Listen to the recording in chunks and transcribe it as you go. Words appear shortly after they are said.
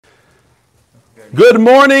Good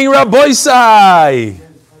morning, Rabbi Sai.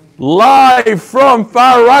 Live from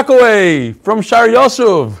Far Rockaway, from Shar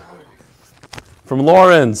Yoshuv, from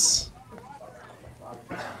Lawrence.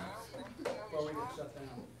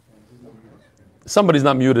 Somebody's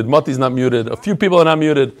not muted. Mati's not muted. A few people are not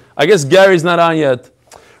muted. I guess Gary's not on yet.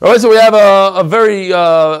 All right, so we have a very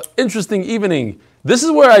interesting evening. This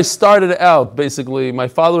is where I started out, basically. My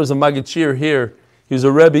father was a Magachir here. He was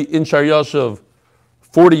a Rebbe in Shar Yoshuv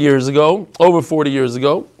 40 years ago, over 40 years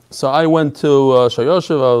ago. So I went to Shar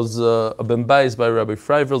Yoshuv. I was ben Bais by Rabbi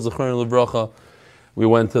Freifeld, Zechron Livracha. We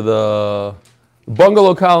went to the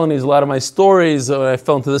bungalow colonies. A lot of my stories, when I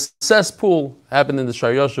fell into the cesspool, happened in the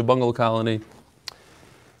Shar Yoshuv bungalow colony.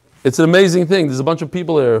 It's an amazing thing. There's a bunch of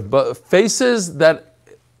people here, but faces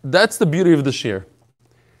that's the beauty of the shir.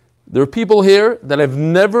 There are people here that I've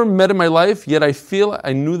never met in my life, yet I feel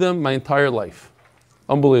I knew them my entire life.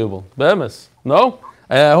 Unbelievable. Be'emes. No?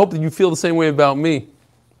 I hope that you feel the same way about me.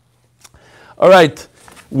 All right.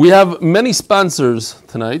 We have many sponsors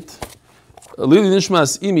tonight. Lili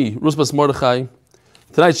Nishmas Imi Rusbas Mordechai.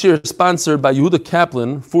 Tonight's shir is sponsored by Yehuda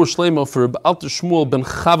Kaplan for Shleimo for Alter Shmuel ben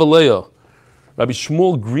Chavaleah. Rabbi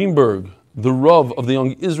Shmuel Greenberg, the Rav of the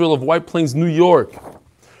Young Israel of White Plains, New York.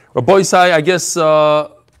 Rabbi Sai, I guess,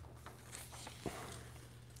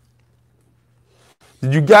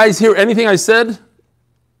 did you guys hear anything I said?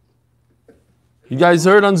 You guys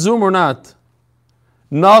heard on Zoom or not?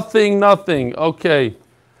 Nothing. Okay.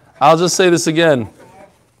 I'll just say this again.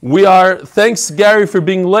 Thanks Gary for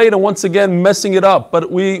being late and once again messing it up, but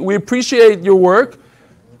we appreciate your work.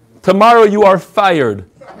 Tomorrow you are fired.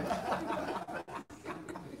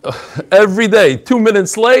 Every day, 2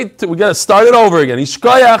 minutes late, we got to start it over again.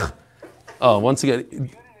 Ishkoyach. Oh, once again.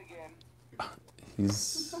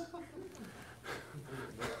 It's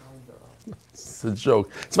a joke.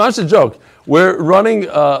 It's not a joke. We're running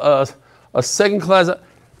a second class.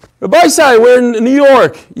 Rabbi Sai, we're in New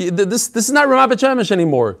York. This is not Ramat B'Shemesh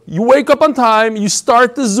anymore. You wake up on time, you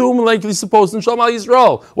start the Zoom like you're supposed to in Shalom Al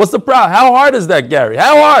Yisrael. What's the problem? How hard is that, Gary?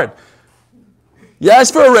 How hard? You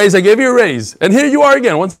asked for a raise, I gave you a raise. And here you are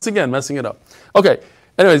again, once again, messing it up. Okay,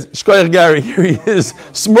 anyways, Shkoyach Gary, here he is,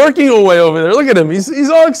 smirking away over there. Look at him, he's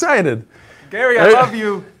all excited. Gary, I love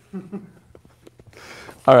you.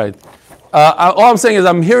 All right. All I'm saying is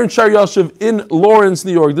I'm here in Shar Yoshuv in Lawrence,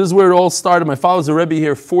 New York. This is where it all started. My father was a Rebbe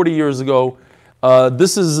here 40 years ago.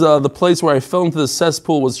 This is the place where I fell into the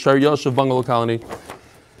cesspool, was Shar Yoshuv bungalow colony.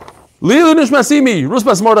 Lilu Nishmasimi,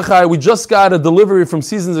 Rusbas Mordechai. We just got a delivery from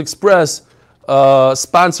Seasons Express,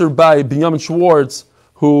 sponsored by Binyamin Schwartz,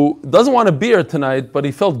 who doesn't want a beer tonight, but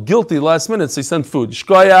he felt guilty last minute, so he sent food.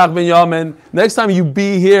 Shkoyach Binyamin. Next time you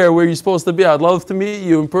be here where you're supposed to be, I'd love to meet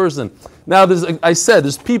you in person. Now,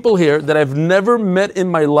 there's people here that I've never met in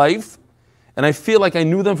my life, and I feel like I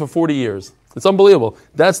knew them for 40 years. It's unbelievable.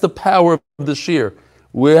 That's the power of the shir.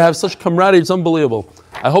 We have such camaraderie, it's unbelievable.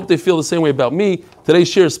 I hope they feel the same way about me. Today's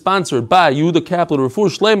shir is sponsored by Yehuda Kaplan,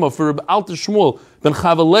 Refuah Shleima for Alter Shmuel ben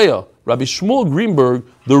Chavaleah, Rabbi Shmuel Greenberg,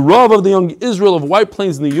 the Rav of the Young Israel of White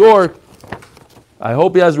Plains, New York. I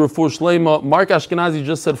hope he has Refuah Shleima. Mark Ashkenazi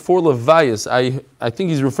just said 4 Levias. I think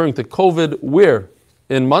he's referring to COVID. Where?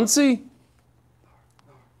 In Muncie?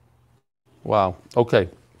 Wow. Okay.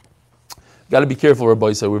 Got to be careful,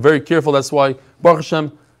 Rabbi said. We're very careful. That's why, Baruch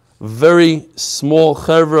Hashem, very small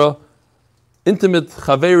chevra, intimate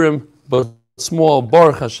chaverim, but small,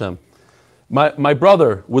 Baruch Hashem. My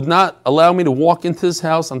brother would not allow me to walk into his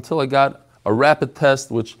house until I got a rapid test,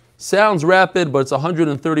 which sounds rapid, but it's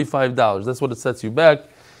 $135. That's what it sets you back.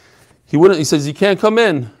 He wouldn't. He says, you can't come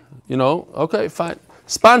in. Okay, fine.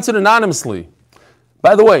 Sponsored anonymously.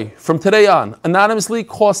 By the way, from today on, anonymously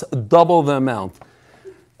costs double the amount.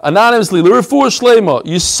 Anonymously, L'Refuah Shleima,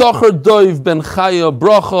 Yisachar Doiv Ben Chaya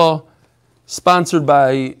Bracha, sponsored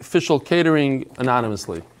by Official Catering,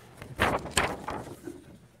 anonymously.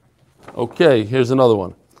 Okay, here's another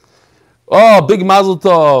one. Oh, big mazel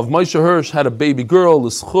tov. Moshe Hirsch had a baby girl,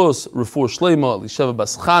 L'Schus Refuah Shleima, Elisheva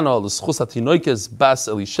Bas Chana, L'Schus Hatinoikes Bas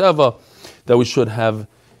Elisheva, that we should have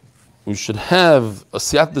a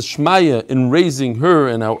siyat d'shmaya in raising her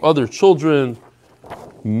and our other children.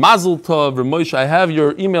 Mazel tov, Moshe. I have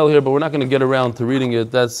your email here, but we're not going to get around to reading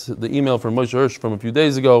it. That's the email from Moshe Hirsch from a few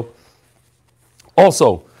days ago.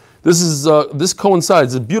 Also, this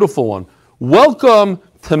coincides, a beautiful one. Welcome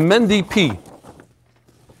to Mendy P.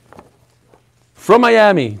 From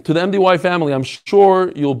Miami to the MDY family. I'm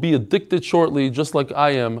sure you'll be addicted shortly, just like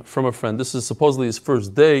I am, from a friend. This is supposedly his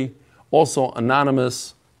first day. Also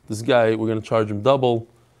anonymous. This guy, we're going to charge him double.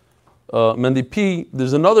 Mendy P.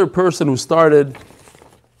 There's another person who started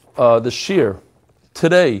the shir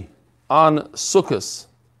today on Sukkot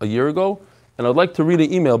a year ago, and I'd like to read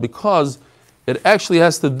an email because it actually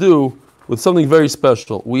has to do with something very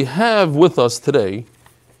special. We have with us today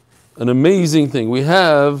an amazing thing. We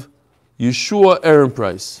have Yeshua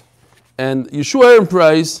Ehrenpreis. And Yeshua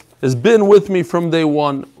Ehrenpreis has been with me from day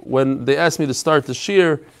one. When they asked me to start the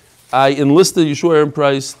shir, I enlisted Yeshua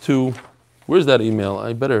Ehrenpreis to, where's that email?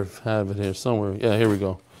 I better have it here somewhere. Yeah, here we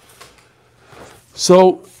go.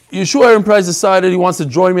 So Yeshua Ehrenpreis decided he wants to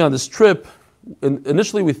join me on this trip. And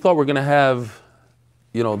initially we thought we're going to have,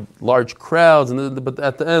 large crowds, but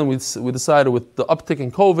at the end we decided with the uptick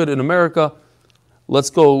in COVID in America, let's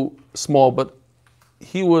go small. But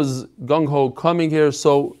he was gung-ho coming here,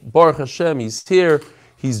 so Baruch Hashem, he's here.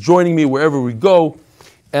 He's joining me wherever we go.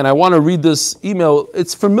 And I want to read this email.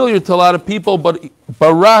 It's familiar to a lot of people, but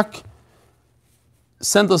Barak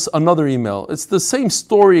sent us another email. It's the same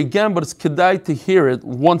story again, but it's kedai to hear it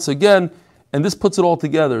once again. And this puts it all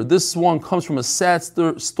together. This one comes from a sad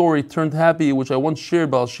story turned happy, which I once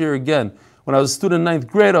shared, but I'll share again. When I was a student in 9th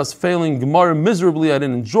grade, I was failing Gemara miserably. I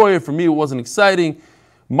didn't enjoy it. For me, it wasn't exciting.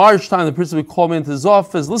 March time, the principal called me into his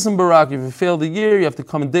office. Listen, Barak, if you failed a year, you have to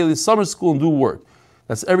come in daily summer school and do work.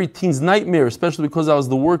 That's every teen's nightmare, especially because I was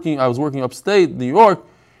working upstate, New York.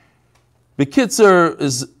 Bekitzer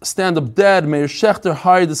is stand-up dad. Meir Shechter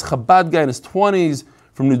hired this Chabad guy in his 20s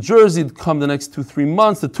from New Jersey to come the next 2-3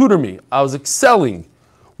 months to tutor me. I was excelling.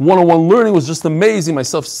 One-on-one learning was just amazing. My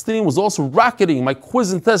self-esteem was also rocketing. My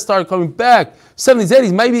quiz and tests started coming back. 70s,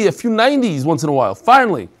 80s, maybe a few 90s once in a while.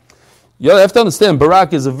 Finally. You have to understand,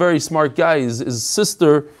 Barak is a very smart guy. His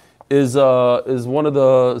sister is one of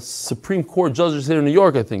the Supreme Court judges here in New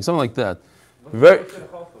York, I think, something like that. Very.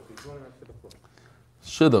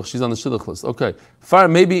 Shidduch, she's on the Shidduch list. Okay,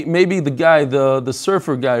 fine. Maybe the guy, the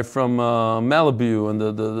surfer guy from Malibu, and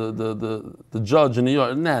the judge in New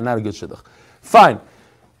York. Nah, not a good Shidduch. Fine.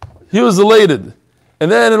 He was elated,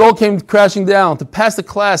 and then it all came crashing down. To pass the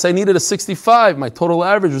class, I needed a 65. My total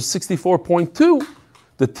average was 64.2.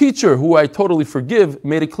 The teacher, who I totally forgive,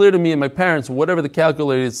 made it clear to me and my parents, whatever the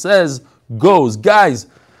calculator says, goes. Guys,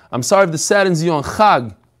 I'm sorry if this saddens you on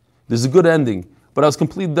Chag. There's a good ending. But I was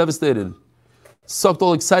completely devastated. Sucked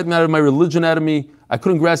all excitement out of my religion out of me. I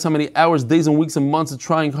couldn't grasp how many hours, days, and weeks, and months of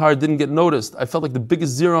trying hard didn't get noticed. I felt like the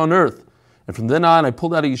biggest zero on earth. And from then on, I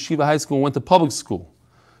pulled out of yeshiva high school and went to public school.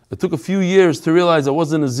 It took a few years to realize I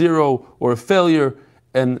wasn't a zero or a failure,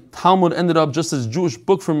 and Talmud ended up just as a Jewish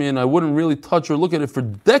book for me, and I wouldn't really touch or look at it for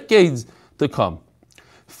decades to come.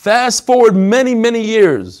 Fast forward many, many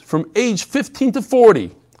years, from age 15 to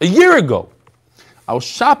 40, a year ago, I was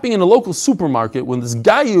shopping in a local supermarket when this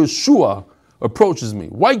guy Yeshua approaches me.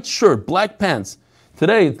 White shirt, black pants.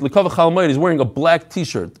 Today, Lekava Chalmayit, he's wearing a black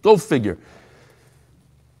t-shirt. Go figure.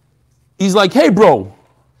 He's like, hey bro,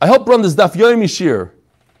 I helped run this Daf Yomi shir.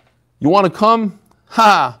 You want to come?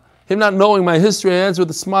 Ha! Him not knowing my history, I answered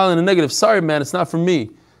with a smile and a negative. Sorry, man, it's not for me.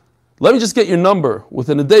 Let me just get your number.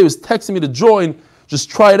 Within a day, he was texting me to join. Just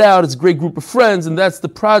try it out. It's a great group of friends, and that's the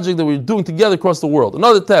project that we're doing together across the world.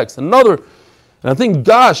 Another text, another. And I think,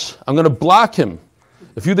 gosh, I'm going to block him.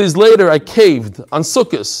 A few days later, I caved on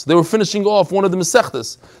Sukkot. They were finishing off one of the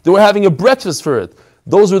Masechtas. They were having a breakfast for it.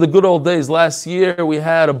 Those were the good old days. Last year, we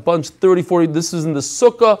had a bunch, 30, 40. This was in the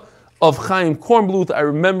Sukkah of Chaim Kornbluth. I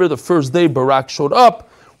remember the first day Barak showed up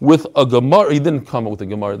with a Gemara. He didn't come with a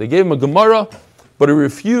Gemara. They gave him a Gemara, but he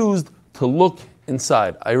refused to look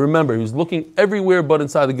inside. I remember he was looking everywhere but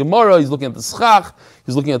inside the Gemara. He's looking at the schach.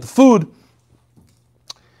 He's looking at the food.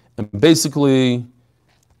 And basically, he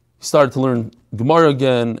started to learn Gemara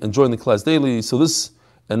again and join the class daily. So this,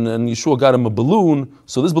 and then Yeshua got him a balloon.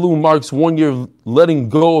 So this balloon marks 1 year of letting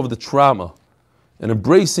go of the trauma and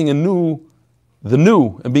embracing the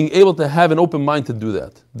new, and being able to have an open mind to do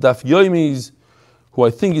that. Daf Yomi's, who I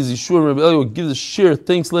think is Yeshua and Rabbi Elio, gives a share.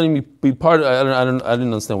 Thanks letting me be part of it. I didn't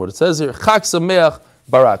understand what it says here. Chag Sameach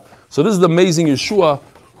Barak. So this is the amazing Yeshua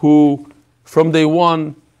who, from day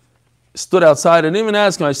one, stood outside and even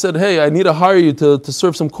asked him. I said, hey, I need to hire you to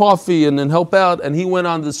serve some coffee and help out. And he went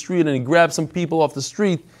on the street and he grabbed some people off the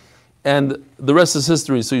street. And the rest is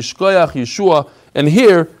history. So Yishkoyach, Yeshua. And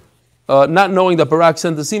here, not knowing that Barak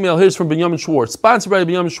sent this email, here's from Benjamin Schwartz, sponsored by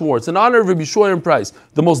Benjamin Schwartz, in honor of Rabbi Yeshua Ehrenpreis,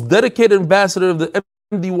 the most dedicated ambassador of the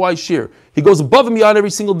MDY shir. He goes above and beyond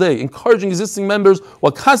every single day, encouraging existing members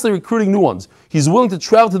while constantly recruiting new ones. He's willing to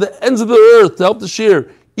travel to the ends of the earth to help the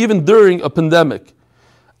shir, even during a pandemic.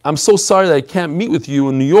 I'm so sorry that I can't meet with you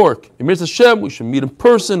in New York. In Mirz Hashem, we should meet in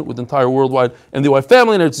person with the entire worldwide MDY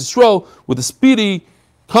family in Eretz Yisrael with the speedy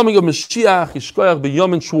coming of Mashiach, Yishkoyach,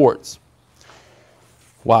 Benjamin Schwartz.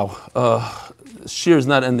 Wow, shir is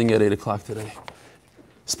not ending at 8 o'clock today.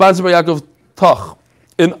 Sponsored by Yaakov Toch,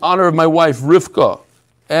 in honor of my wife Rivka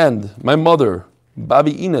And my mother,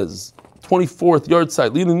 Babi Inez, 24th yard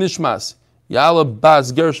site, Lili Nishmas, Yala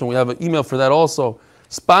Bas Gershon. We have an email for that also.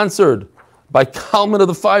 Sponsored by Kalman of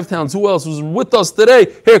the Five Towns. Who else was with us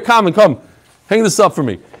today? Here, Kalman, come. Hang this up for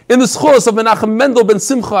me. In the schos of Menachem Mendel ben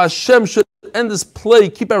Simcha, Hashem should end this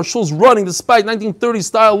plague, keep our shuls running despite 1930s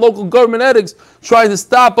style local government edicts trying to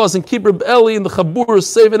stop us, and keep Reb Eli and the Chabur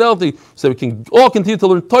safe and healthy so we can all continue to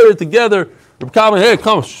learn Torah together. Reb Kalman, here,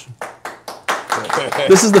 come.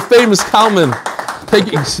 This is the famous Kalman.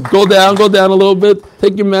 Go down a little bit.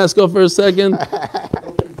 Take your mask off for a second.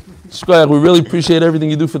 We really appreciate everything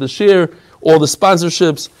you do for the share, all the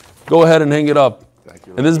sponsorships. Go ahead and hang it up. Thank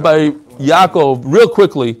you. And this is by Yaakov, real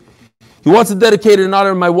quickly. He wants to dedicate it in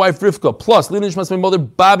honor of my wife Rivka. Plus, Lina Nishmas, my mother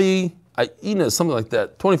Babi Ines, something like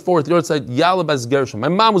that. 24th yard side, Yala Bas Gershon. My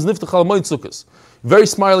mom was Niftach Al Moitzukas. Very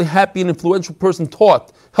smiley, happy, and influential person.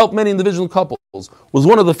 Taught, helped many individual couples. Was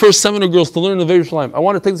one of the first seminar girls to learn the Yerushalayim. I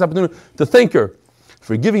want to take this opportunity to thank her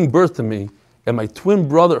for giving birth to me and my twin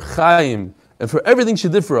brother Chaim, and for everything she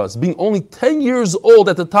did for us, being only 10 years old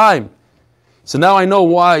at the time. So now I know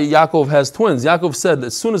why Yaakov has twins. Yaakov said that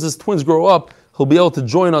as soon as his twins grow up, he'll be able to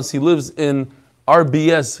join us. He lives in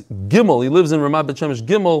RBS Gimel. He lives in Ramat Bet Shemesh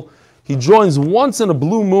Gimel. He joins once in a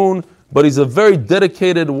blue moon, but he's a very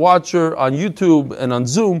dedicated watcher on YouTube and on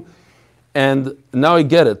Zoom. And now I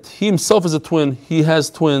get it. He himself is a twin. He has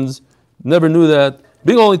twins. Never knew that.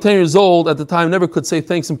 Being only 10 years old at the time, never could say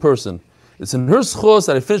thanks in person. It's in her schos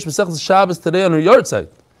that I finished Masechtas Shabbos today on her yard site.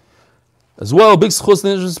 As well, big schos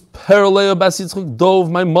in Peraleo Bas Yitzchak Dov.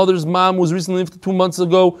 My mother's mom was recently 2 months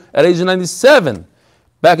ago at age of 97.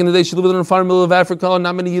 Back in the day, she lived in a farm in the middle of Africa,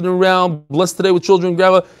 not many years around. Blessed today with children,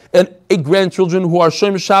 grandma, and 8 grandchildren who are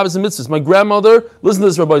Shomer Shabbos and Mitzvahs. My grandmother, listen to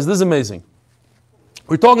this, rabbis, this is amazing.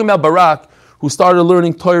 We're talking about Barak, who started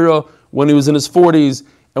learning Torah when he was in his 40s,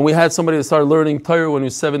 and we had somebody that started learning Torah when he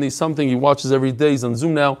was 70-something. He watches every day. He's on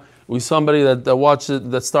Zoom now. We had somebody that watched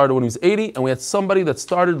it that started when he was 80, and we had somebody that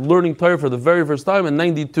started learning Torah for the very first time in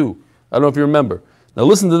 92. I don't know if you remember. Now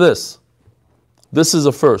listen to this. This is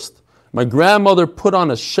a first. My grandmother put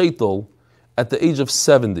on a sheitel at the age of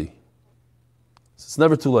 70. It's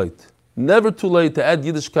never too late. Never too late to add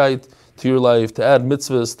Yiddishkeit to your life, to add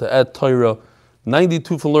mitzvahs, to add Torah.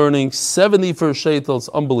 92 for learning, 70 for a sheitel. It's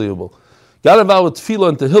unbelievable. Got involved with tefillah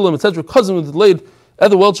and tehillim, etc. Cousin with the late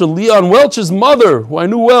Ether Welcher, Leon Welch's mother, who I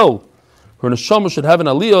knew well. Her neshama should have an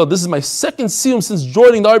aliyah. This is my second siyum since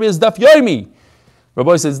joining the RBS Daf Yomi.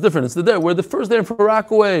 Rabbi says it's different. It's the day. We're the first day in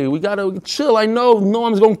Rockaway. We gotta chill. I know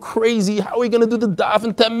Noam's going crazy. How are we gonna do the daf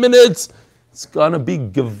in 10 minutes? It's gonna be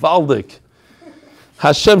gewaldic.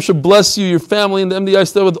 Hashem should bless you, your family, and the MDI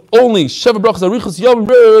still with only Sheva Brachas Arichas Yom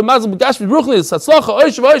Mazal Gashmi Ruchnis Hatzlacha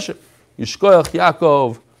Oishav Oishav Yishkoyach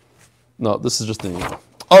Yaakov. No, this is just an email.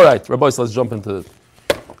 All right, Rabbi, so let's jump into it.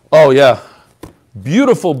 Oh yeah,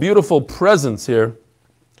 beautiful, beautiful presents here.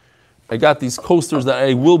 I got these coasters that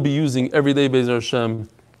I will be using every day, Be'ezer Hashem,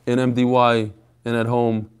 in MDY and at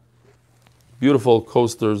home. Beautiful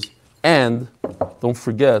coasters. And don't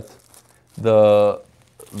forget, these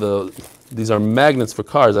are magnets for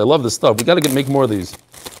cars. I love this stuff. We got to make more of these.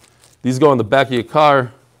 These go on the back of your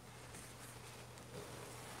car.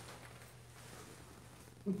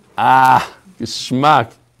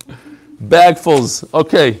 Geschmack. Bagfuls.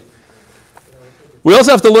 Okay. We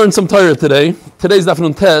also have to learn some Torah today. Today's Daf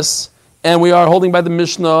Nun Tes. And we are holding by the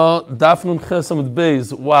Mishnah, Daf Nun Ches Amud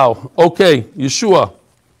Beis. Wow. Okay, Yeshua.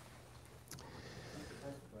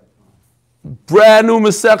 Brand new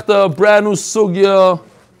Masechta, brand new Sugya.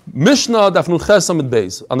 Mishnah, Daf Nun Ches Amud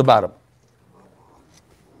Beis, on the bottom.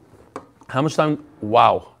 How much time?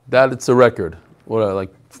 Wow. It's a record. What,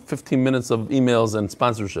 like 15 minutes of emails and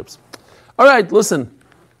sponsorships. All right, listen.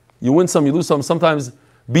 You win some, you lose some. Sometimes,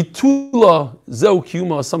 bitula zeu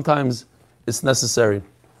kiyuma, sometimes it's necessary.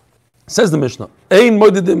 Says the Mishnah, Ein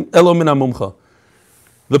moedidim elo min hamumcha.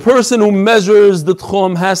 The person who measures the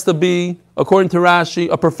tchum has to be, according to Rashi,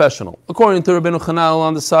 a professional. According to Rabbeinu Chanal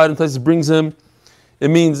on the side, and Taisus brings him, it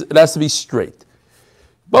means it has to be straight.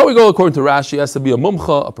 But we go according to Rashi, it has to be a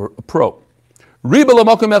mumcha, a pro. Riba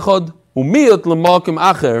l'makom echad, umiyat l'makom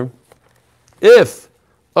acher. If,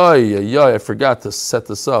 I forgot to set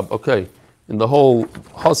this up. Okay, in the whole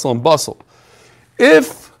hustle and bustle.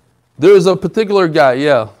 If there is a particular guy,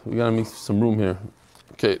 we gotta make some room here.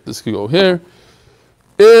 Okay, this could go here.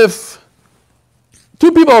 If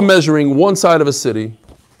 2 people are measuring one side of a city,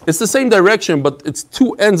 it's the same direction, but it's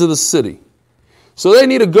 2 ends of the city. So they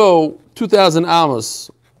need to go 2,000 amos.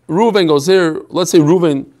 Reuven goes here, let's say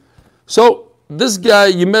Reuven. So this guy,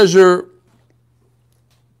 you measure,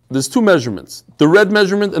 there's 2 measurements. The red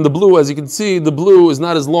measurement and the blue. As you can see, the blue is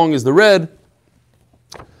not as long as the red.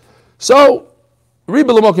 So,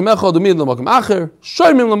 Riba l'mokim echad, umid l'mokim acher,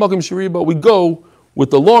 shoymim l'mokim shiriba. We go with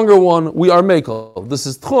the longer one. We are mekel. This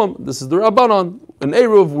is tchum. This is the rabbanon. In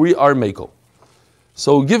eruv, we are mekel.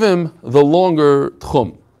 So give him the longer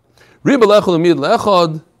tchum. Riba l'echad, umid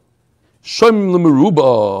l'echad, shoymim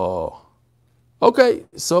l'meruba. Okay,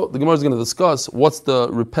 so the Gemara is going to discuss what's the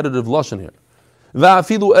repetitive lashon here.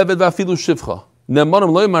 Va'afilu eved va'afilu shivcha. Ne'manim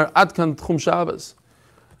loymar adkan tchum Shabbos.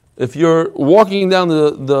 If you're walking down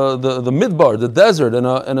the midbar, the desert, and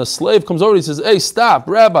a slave comes over and he says, hey, stop,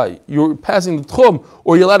 Rabbi, you're passing the tchum,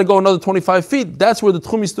 or you're allowed to go another 25 feet, that's where the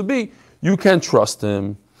tchum used to be, you can't trust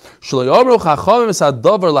him. Chachamim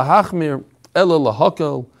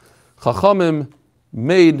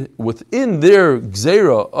made within their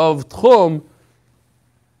gzeira of tchum,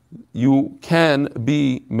 you can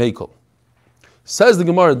be mekel. Says the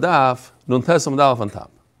Gemara Daf, Nun Tesam Dalaf on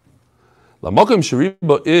top. Lamakim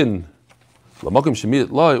shiriba in lamakim shemit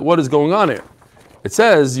loy. What is going on here? It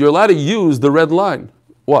says you're allowed to use the red line.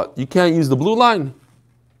 What? You can't use the blue line.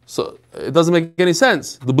 So it doesn't make any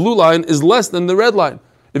sense. The blue line is less than the red line.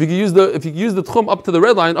 If you can use the tchum up to the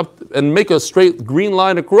red line up and make a straight green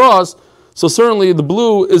line across, so certainly the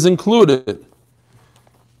blue is included.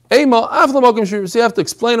 Ema after lamakim shiriba. So you have to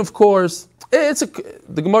explain, of course. The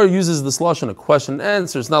Gemara uses this lashon a question and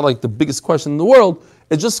answer. It's not like the biggest question in the world.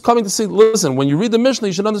 It's just coming to say, listen, when you read the Mishnah,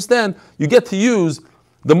 you should understand, you get to use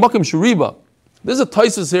the makim shiriba. There's a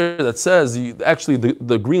Taisus here that says, actually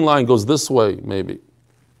the green line goes this way, maybe.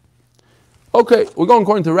 Okay, we're going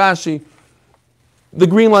according to Rashi. The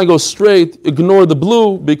green line goes straight, ignore the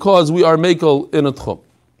blue, because we are mekel in a tchum.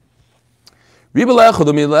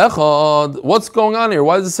 What's going on here?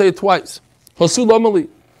 Why does it say it twice? Hasul amali.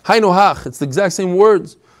 Hainu hach. It's the exact same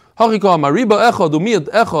words. So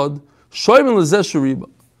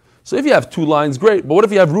if you have two lines, great. But what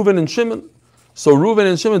if you have Reuven and Shimon? So Reuven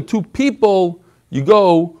and Shimon, two people, you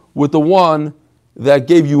go with the one that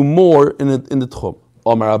gave you more in the tchum.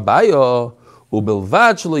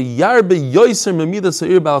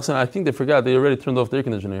 I think they forgot. They already turned off the air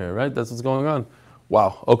conditioner here, right? That's what's going on.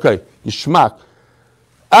 Wow. Okay. Yishmak.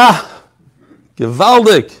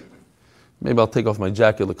 Gewaldig. Maybe I'll take off my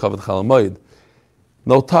jacket, the covered chalamoid.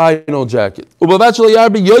 No tie, no jacket. What's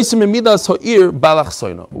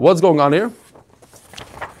going on here?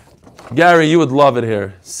 Gary, you would love it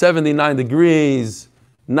here. 79 degrees,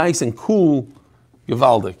 nice and cool.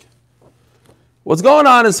 Gewaldig. What's going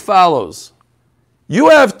on is follows. You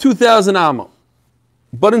have 2,000 amma,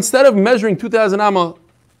 but instead of measuring 2,000 amma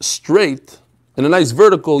straight in a nice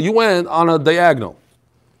vertical, you went on a diagonal.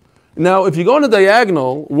 Now, if you go on a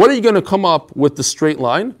diagonal, what are you going to come up with the straight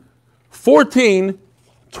line?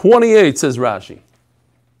 1428, says Rashi.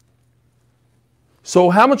 So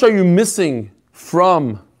how much are you missing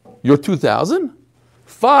from your 2,000?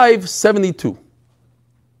 572.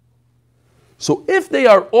 So if they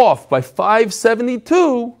are off by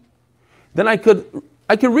 572, then I could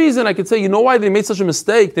reason, I could say, you know why they made such a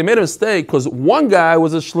mistake? They made a mistake because one guy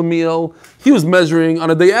was a shlemiel, he was measuring on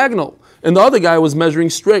a diagonal, and the other guy was measuring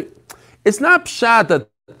straight. It's not pshat that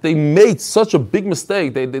they made such a big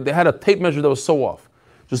mistake. They had a tape measure that was so off.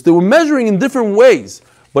 Just they were measuring in different ways.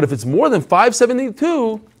 But if it's more than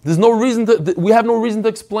 572, there's no reason we have no reason to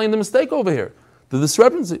explain the mistake over here, the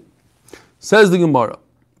discrepancy. Says the Gemara.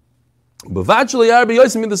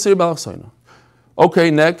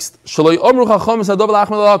 Okay, next.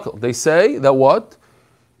 They say that what?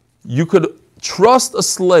 You could trust a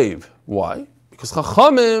slave. Why? Because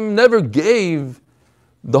Chachamim never gave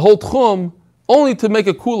the whole tchum only to make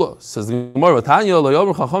a kula. Says the Gemara,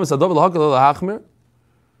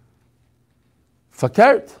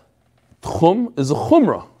 Fakert, tchum is a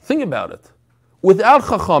chumrah. Think about it. Without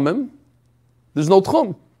Chachamim, there's no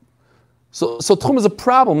tchum. So tchum is a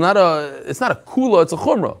problem, it's not a kula, it's a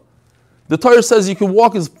chumrah. The Torah says you can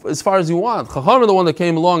walk as far as you want. Chachamim are the one that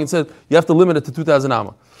came along and said you have to limit it to 2,000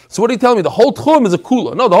 amma. So what are you telling me? The whole tchum is a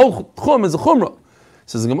kula. No, the whole tchum is a chumrah.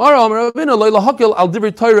 Says the Gemara,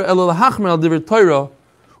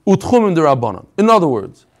 in other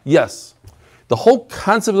words, yes, the whole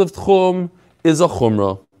concept of tchum is a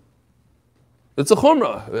chumrah. It's a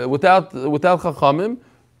chumrah. Without chachamim,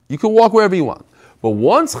 you can walk wherever you want. But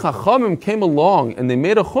once chachamim came along and they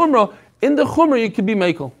made a chumrah, in the chumrah you could be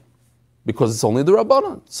mekel, because it's only the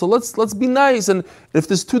rabbanon. So let's be nice, and if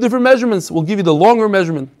there's two different measurements, we'll give you the longer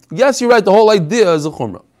measurement. Yes, you're right. The whole idea is a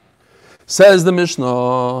chumrah. Says the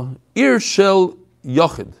Mishnah, Ir Shel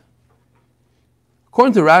Yochid.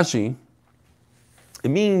 According to Rashi, it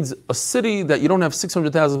means a city that you don't have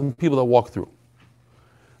 600,000 people that walk through.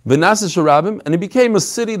 V'nasa Sharabim, and it became a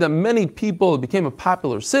city that many people, it became a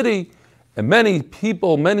popular city, and many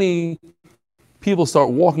people start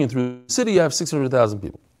walking through the city, you have 600,000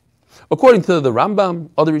 people. According to the Rambam,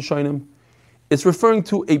 other Rishonim, it's referring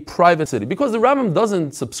to a private city. Because the Rambam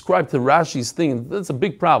doesn't subscribe to Rashi's thing, that's a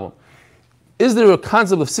big problem. Is there a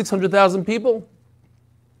concept of 600,000 people?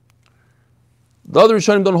 The other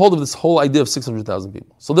Rishonim don't hold of this whole idea of 600,000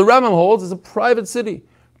 people. So the Rambam holds it's a private city,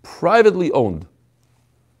 privately owned.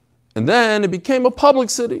 And then it became a public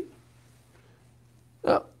city.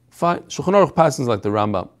 Yeah, fine. Shulchan Aruch passes like the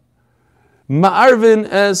Rambam. Ma'arvin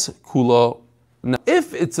es kula. Now,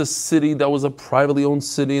 if it's a city that was a privately owned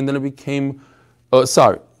city and then it became, let's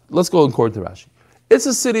go according to Rashi. It's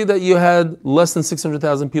a city that you had less than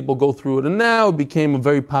 600,000 people go through it, and now it became a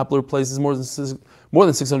very popular place. It's more than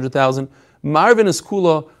 600,000. Ma'arvin es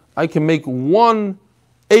kula. I can make one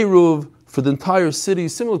eruv for the entire city,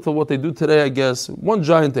 similar to what they do today, I guess, one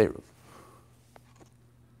giant eruv.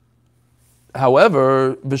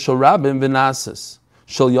 However, v'shel rabim v'nasis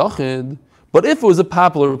shel yachid. But if it was a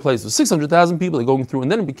popular place with 600,000 people going through,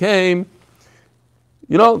 and then it became,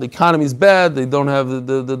 the economy's bad, they don't have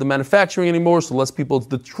the manufacturing anymore, so less people, it's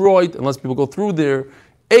Detroit, and less people go through there.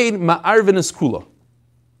 Ein ma'arvin es kula.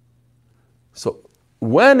 So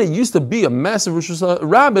when it used to be a massive Rosh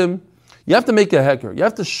Rabbim, you have to make a heker. You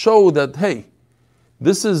have to show that, hey,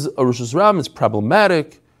 this is a Rosh Rabbim, it's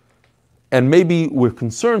problematic, and maybe we're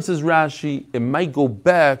concerned, says Rashi, it might go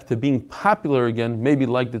back to being popular again, maybe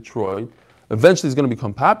like Detroit. Eventually it's going to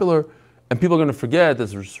become popular, and people are going to forget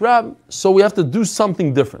there's Rosh Rabbim, so we have to do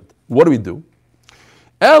something different. What do we do?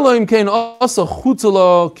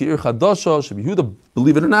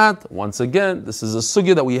 Believe it or not, once again, this is a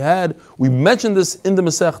sugya that we had. We mentioned this in the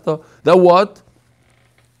Masechta, that what?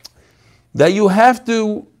 That you have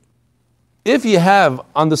to, if you have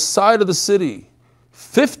on the side of the city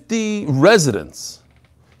 50 residents,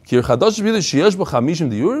 what's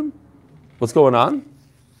going on?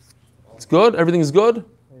 It's good? Everything is good?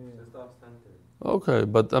 Okay,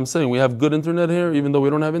 but I'm saying we have good internet here, even though we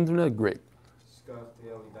don't have internet? Great.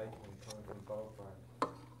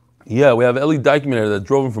 Yeah, we have Eli Dykman here that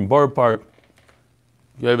drove him from Borough Park.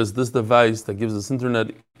 He gave us this device that gives us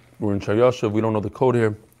internet. We're in Chayashav, we don't know the code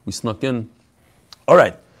here. We snuck in. All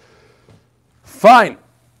right. Fine.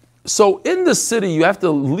 So in the city, you have to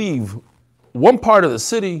leave one part of the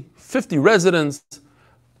city, 50 residents.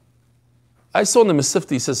 I saw in the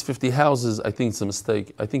Mesifti, he says 50 houses. I think it's a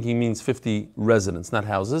mistake. I think he means 50 residents, not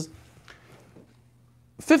houses.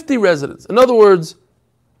 50 residents. In other words,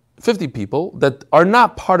 50 people that are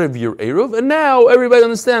not part of your Eruv, and now everybody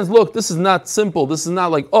understands, look, this is not simple. This is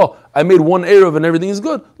not like, oh, I made one Eruv and everything is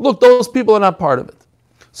good. Look, those people are not part of it.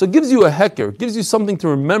 So it gives you a heker, gives you something to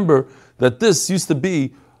remember that this used to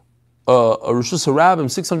be a Rosh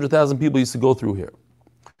Hashanah, 600,000 people used to go through here.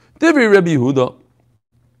 Divri Rebbe Yehuda,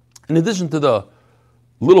 in addition to the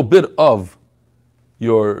little bit of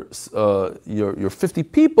your 50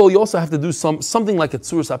 people, you also have to do something like a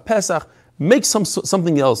Tzuras HaPesach, make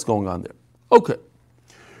something else going on there. Okay.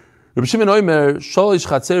 Rabbi Shimon Omer, Shalish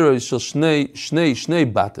Chatzeros shel Shnei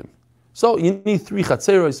Batim. So you need 3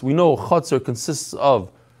 Chatzeros. We know a Chatzer consists of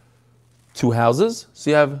 2 houses. So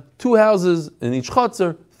you have 2 houses in each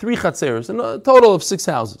Chatzer, 3 Chatzeros, and a total of 6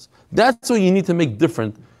 houses. That's what you need to make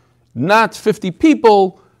different. Not 50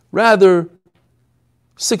 people, rather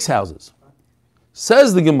 6 houses.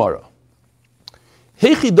 Says the Gemara.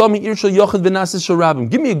 Give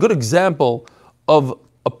me a good example of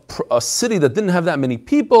a city that didn't have that many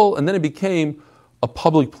people, and then it became a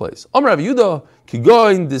public place. Amar Rav Yehuda,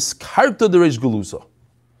 kigoin diskarta the Reish Galusa.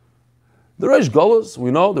 The Reish Galus, we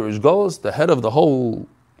know the Reish Galus, the head of the whole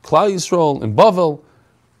Klal Yisrael in Bavel,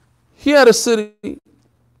 he had a city.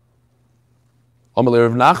 Amar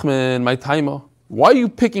Rav Nachman, my taima. Why are you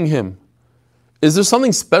picking him? Is there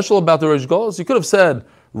something special about the Reish Galus? You could have said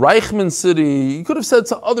Reichman city. You could have said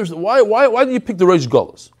to others. Why did you pick the Reish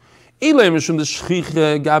Galus?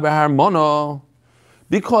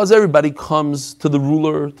 Because everybody comes to the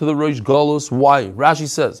ruler, to the Reish Galus. Why? Rashi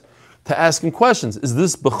says to ask him questions. Is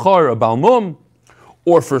this Bechar a Balmum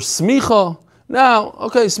or for Smicha? Now,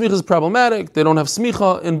 okay, Smicha is problematic. They don't have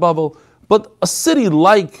Smicha in Bavel, but a city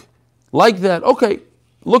like that. Okay,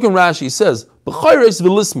 look in Rashi. He says Bechar is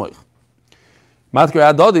v'lismoich.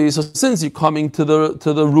 So since you're coming to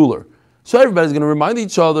the ruler, so everybody's going to remind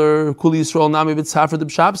each other. So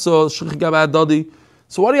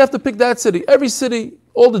why do you have to pick that city? Every city,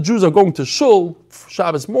 all the Jews are going to shul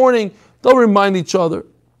Shabbos morning. They'll remind each other.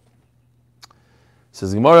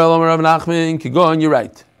 Says Gemara, you're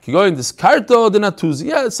right. This Karto de Natuzi.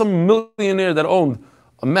 Yeah, it's some millionaire that owned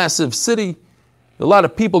a massive city. A lot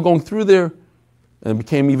of people going through there, and it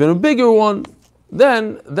became even a bigger one.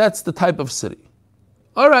 then that's the type of city.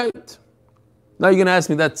 All right. Now you're going to ask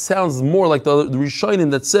me, that sounds more like the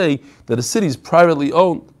Rishonim that say that a city is privately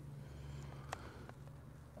owned.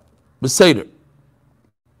 Beseder.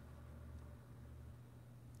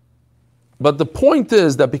 But the point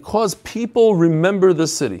is that because people remember the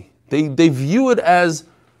city, they view it as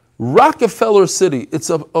Rockefeller City. It's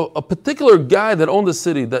a particular guy that owned the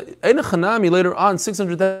city. That Ein Hanami later on,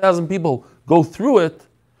 600,000 people go through it.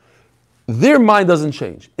 Their mind doesn't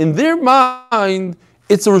change. In their mind,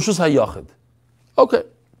 it's a Rishus HaYachid. Okay.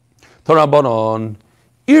 Torabanon,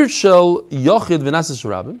 Irshel Yachid V'Nasis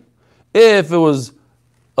Rabim. If it was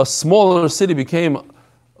a smaller city, became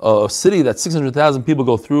a city that 600,000 people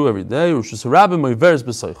go through every day, Rishus Rabim Oiveres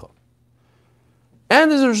B'Soicha.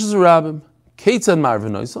 And there's a Rishus Rabim. Keitzad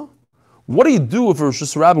Marvin Oisa. What do you do if a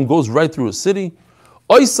Rishus Rabim goes right through a city?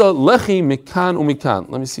 Oisa Lechi Mikan Umikan.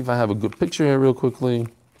 Let me see if I have a good picture here real quickly.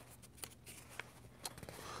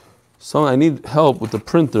 So I need help with the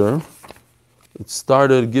printer. It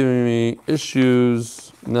started giving me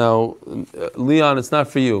issues. Now, Leon, it's not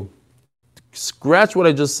for you. Scratch what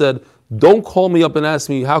I just said. Don't call me up and ask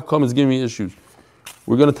me how come it's giving me issues.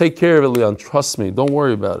 We're going to take care of it, Leon. Trust me. Don't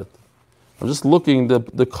worry about it. I'm just looking.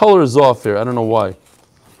 The color is off here. I don't know why.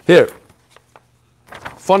 Here.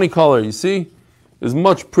 Funny color. You see? It's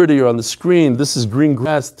much prettier on the screen. This is green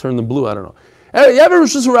grass turned to blue. I don't know. Hey, you have a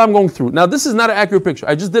Rishus Harabim going through. Now, this is not an accurate picture.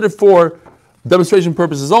 I just did it for demonstration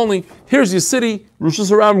purposes only. Here's your city. Rishus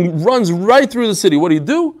Harabim runs right through the city. What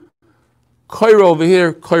do? Kairo over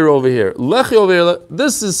here, Kairo over here. Lechi over here.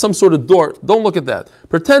 This is some sort of door. Don't look at that.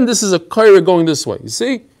 Pretend this is a Kairo going this way. You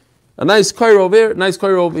see? A nice Kairo over here, nice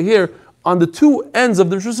Kairo over here. On the two ends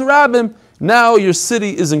of the Rishus Harabim, now your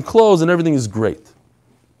city is enclosed and everything is great.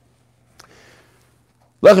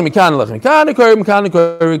 And then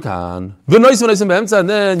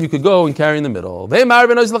you could go and carry in the middle.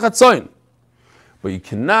 But you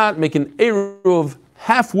cannot make an Eruv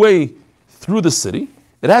halfway through the city.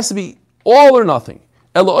 It has to be all or nothing.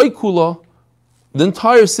 The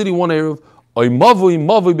entire city, one Eruv.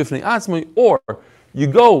 Or you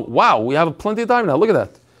go, wow, we have plenty of time now, look at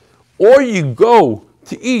that. Or you go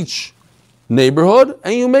to each neighborhood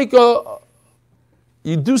and you make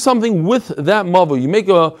you do something with that mavu. You make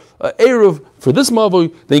a eruv for this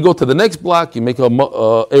mavu, then you go to the next block, you make a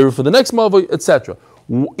eruv for the next mavu, etc.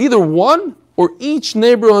 Either one or each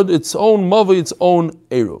neighborhood its own mavu, its own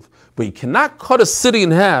eruv. But you cannot cut a city in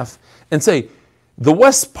half and say the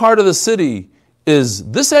west part of the city is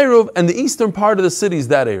this eruv and the eastern part of the city is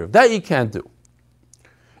that eruv. That you can't do.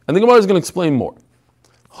 And the Gemara is going to explain more.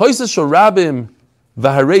 If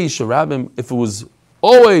it was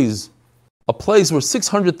always a place where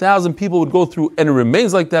 600,000 people would go through, and it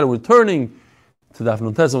remains like that. We're returning to Daf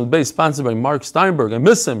Nun Tes Amud Beis, sponsored by Mark Steinberg. I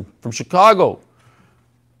miss him from Chicago.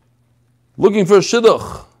 Looking for a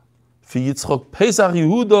shidduch for Yitzchok Pesach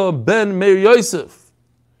Yehuda ben Meir Yosef.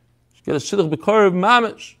 Get a shidduch b'korev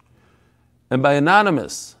mamish, and by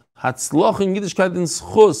anonymous Hatzloch in Yiddishkeit in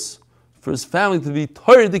Schus for his family to be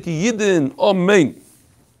Torah Diki Yidin. Amen.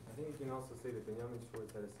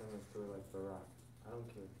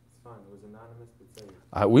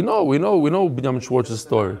 We know Binyamin Schwartz's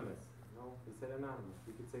story. No, he said anonymous.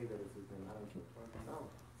 You could say that it's his name. I don't care. No,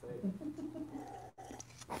 say it.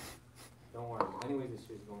 Don't worry. Anyways, this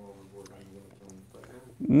shit's going overboard.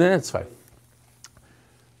 Nah, it's fine.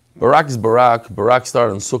 Barak is Barak. Barak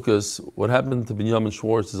started on Sukkot. What happened to Binyamin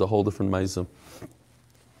Schwartz is a whole different Maisa.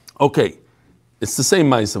 Okay, it's the same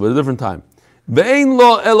Maisa, but a different time. Ve'ein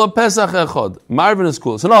lo elo Pesach echad. Marvin is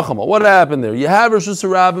cool. So Nachama, what happened there? You have Rishus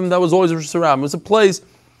Harabim, that was always Rishus Harabim. It was a place,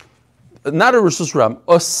 not a Rishus Harabim,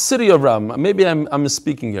 a city of Rabim. Maybe I'm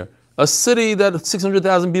misspeaking here. A city that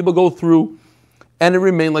 600,000 people go through, and it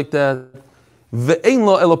remained like that. Ve'ein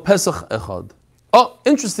lo elo Pesach echad. Oh,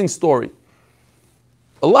 interesting story.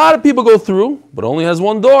 A lot of people go through, but only has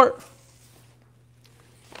one door.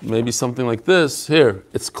 Maybe something like this. Here,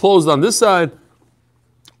 it's closed on this side,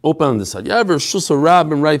 open on this side. You have Rishus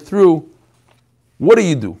Harabim right through. What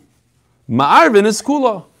do? Ma'arvin is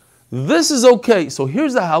kula. This is okay. So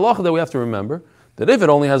here's the halacha that we have to remember, that if it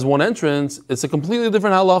only has one entrance, it's a completely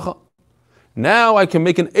different halacha. Now I can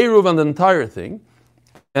make an eruv on the entire thing,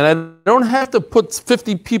 and I don't have to put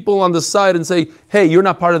 50 people on the side and say, hey, you're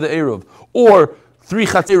not part of the eruv, or 3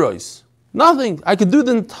 chatziros. Nothing. I could do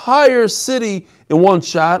the entire city in one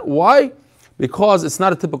shot. Why? Because it's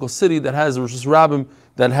not a typical city that has Rishus Harabim,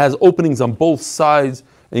 that has openings on both sides,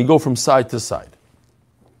 and you go from side to side.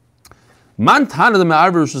 Man Tana the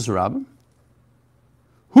Ma'arv Rishus Harabim?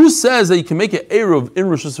 Who says that you can make an eruv in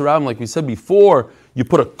Rishus Harabim, like we said before? You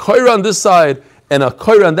put a koira on this side and a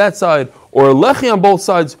koira on that side, or a lechi on both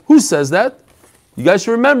sides. Who says that? You guys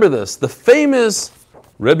should remember this. The famous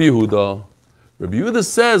Rebbe Yehuda. Rebbe Yehuda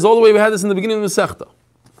says, all the way we had this in the beginning of the Masechta.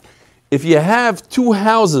 If you have two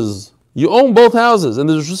houses, you own both houses, and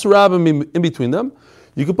there's just a rabbin in between them,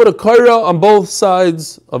 you can put a koira on both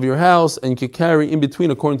sides of your house, and you can carry in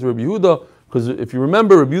between according to Rebbe Yehuda. Because if you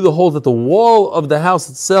remember, Rebbe Yehuda holds that the wall of the house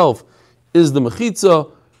itself is the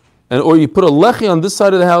mechitza, or you put a lechi on this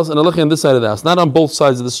side of the house and a lechi on this side of the house. Not on both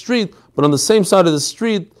sides of the street, but on the same side of the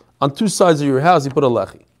street, on two sides of your house, you put a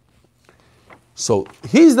lechi. So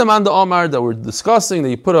he's the man, the Omar, that we're discussing, that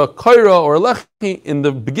you put a kaira or a lechi in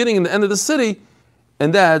the beginning and the end of the city,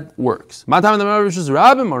 and that works. The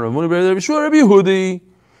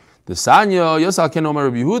Sanya, Yosal Ken Omar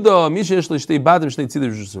Rabbi Yehuda, Mishesh Lishtei Badim Shnei Tzidei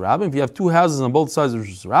Rishus Rabbim. If you have two houses on both sides of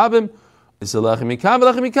Rishus Rabbim, it's a lechi mikan,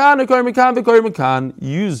 v'lechi mikan, v'koir mikan, v'koir mikan.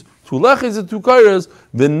 Use two lechis and two koiras,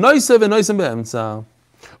 v'noise v'noisem be'emtza.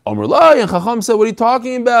 Omer Lai, and Chacham said, what are you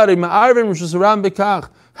talking about? You're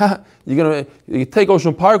going to take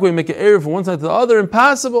Ocean Parkway and make an area from one side to the other?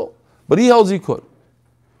 Impossible. But he holds you could.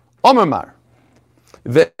 Omer Mar.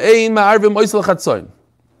 Ve'ein ma'arvim oisel chatzoin.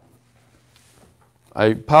 I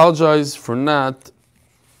apologize for not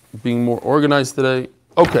being more organized today.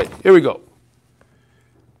 Okay, here we go.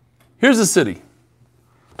 Here's the city.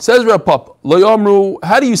 Says Rav Papa, Lo Yomru,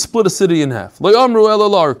 how do you split a city in half? Lo Yomru ela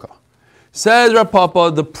l'arka. Says Rav Papa,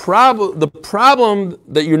 the problem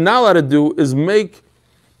that you're not allowed to do is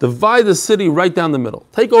divide the city right down the middle.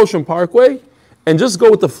 Take Ocean Parkway and just go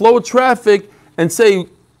with the flow of traffic and say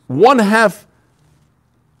one half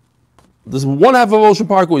of Ocean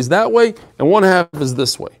Parkway is that way and one half is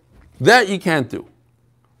this way. That you can't do.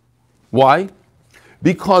 Why?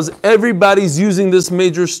 Because everybody's using this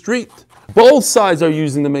major street. Both sides are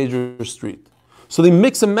using the major street. So they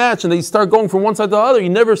mix and match and they start going from one side to the other. You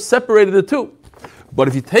never separated the two. But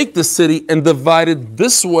if you take the city and divide it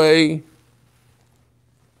this way,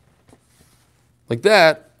 like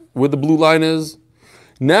that, where the blue line is,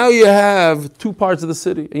 now you have two parts of the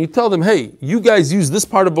city. And you tell them, hey, you guys use this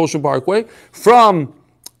part of Ocean Parkway. From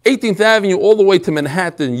 18th Avenue all the way to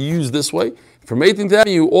Manhattan, you use this way. From 18th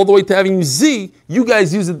Avenue all the way to Avenue Z, you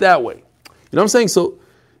guys use it that way. You know what I'm saying? So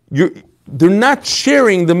they're not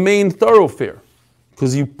sharing the main thoroughfare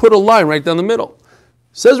because you put a line right down the middle.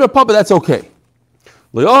 Says Rav Papa, that's okay.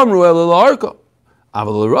 This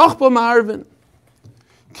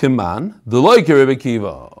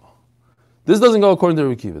doesn't go according to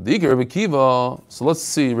Rebbe Kiva. So let's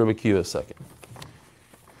see Rebbe Kiva a second.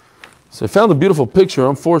 So I found a beautiful picture.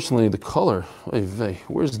 Unfortunately, the color.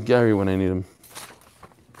 Where's Gary when I need him?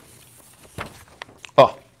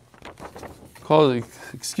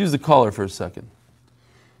 Excuse the color for a second.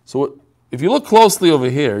 So if you look closely over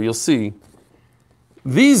here, you'll see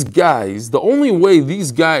these guys, the only way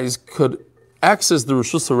these guys could access the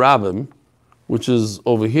Rishus HaRabim, which is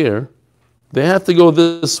over here, they have to go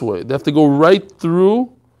this way. They have to go right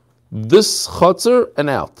through this chutzner and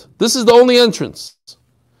out. This is the only entrance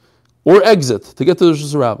or exit to get to the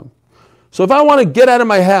Rishus HaRabim. So if I want to get out of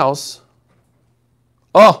my house,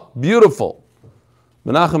 beautiful.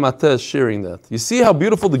 Menachem Ateh is sharing that. You see how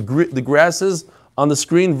beautiful the grass is on the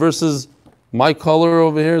screen versus my color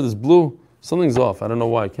over here, this blue? Something's off. I don't know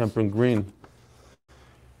why. I can't bring green.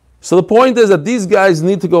 So the point is that these guys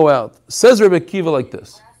need to go out. Says Rebbe Kiva like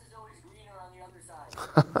this. Grass is always greener on the other side.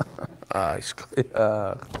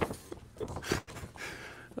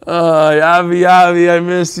 Yavi,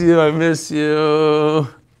 I miss you.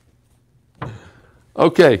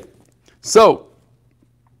 Okay, so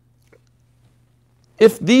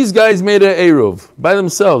if these guys made an Eruv by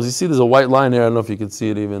themselves, you see there's a white line here, I don't know if you can see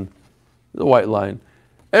it even. There's a white line.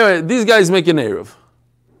 Anyway, these guys make an Eruv.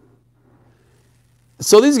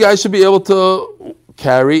 So these guys should be able to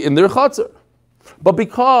carry in their chutzner. But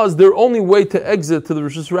because their only way to exit to the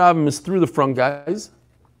Rishus Rabbim is through the front guys,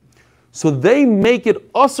 so they make it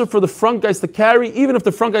usher for the front guys to carry, even if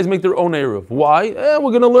the front guys make their own Eruv. Why?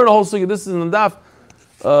 We're going to learn a whole thing. This is in the daf.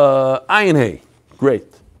 Ayin Hey. Great.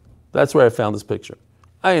 That's where I found this picture.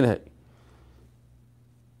 Ayin Hey.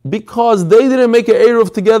 Because they didn't make an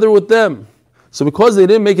Eruv together with them. So because they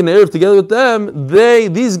didn't make an Eruv together with them,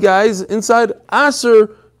 these guys inside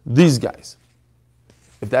Aser, these guys.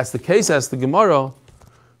 If that's the case, ask the Gemara.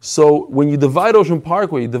 So when you divide Ocean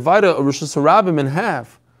Parkway, you divide a Rishus HaRabim in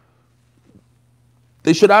half,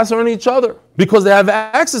 they should Aser on each other because they have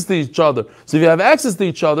access to each other. So if you have access to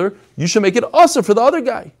each other, you should make it Aser for the other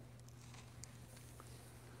guy.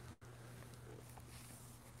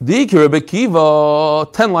 Dik Rebbe Kiva,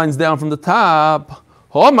 10 lines down from the top.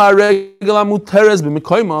 If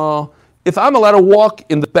I'm allowed to walk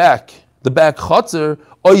in the back the back chotzer,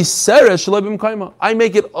 I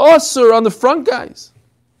make it usher on the front guys.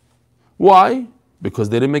 Why? Because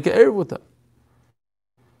they didn't make an Erev with them.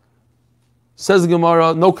 Says the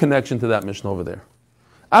Gemara, no connection to that Mishnah over there.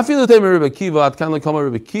 That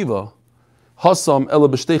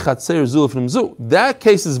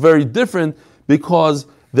case is very different because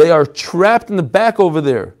they are trapped in the back over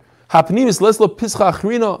there.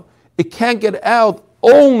 It can't get out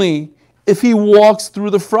only if he walks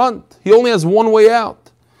through the front. He only has one way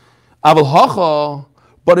out.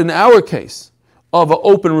 But in our case, of an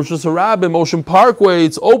open Rosh Hashanah, Ocean Parkway,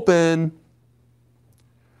 it's open.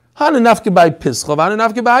 They're not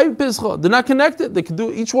connected. They can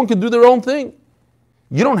do, each one can do their own thing.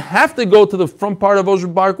 You don't have to go to the front part of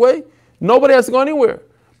Ocean Parkway. Nobody has to go anywhere.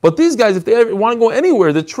 But these guys, if they ever want to go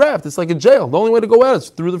anywhere, they're trapped. It's like a jail. The only way to go out is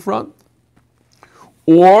through the front.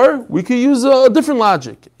 Or we could use a different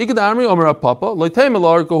logic.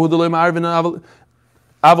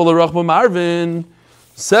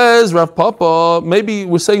 Says Rav Papa, maybe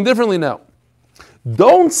we're saying differently now.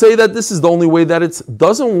 Don't say that this is the only way that it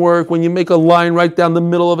doesn't work when you make a line right down the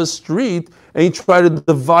middle of a street and you try to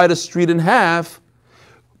divide a street in half.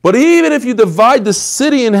 But even if you divide the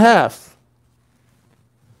city in half,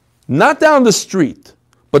 not down the street,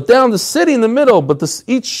 but down the city in the middle, but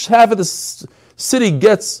each half of the city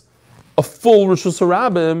gets a full Rosh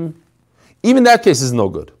Hashanah, even that case is no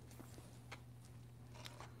good.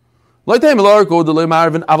 But to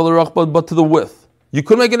the width. You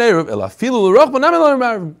could make an Erev.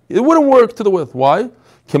 It wouldn't work to the width. Why?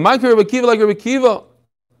 Like Rebbe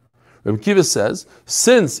Kiva says,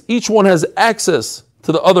 since each one has access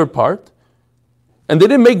to the other part, and they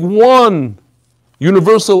didn't make one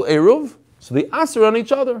universal Erev, so they aser on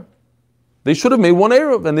each other. They should have made one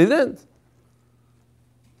Erev, and they didn't.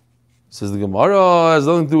 Says the Gemara, has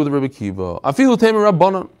nothing to do with Rebbe Kiva.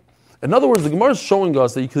 In other words, the Gemara is showing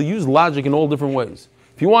us that you can use logic in all different ways.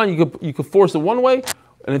 If you want, you could force it one way,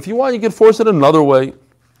 and if you want, you could force it another way.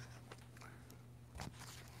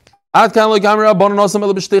 The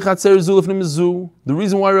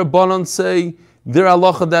reason why Rabbanan say their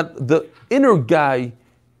halacha that the inner guy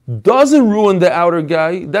doesn't ruin the outer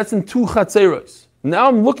guy, that's in two chatzeros. Now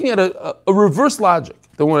I'm looking at a reverse logic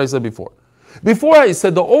than what I said before. Before I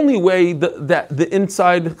said the only way that the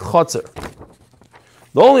inside chatzer,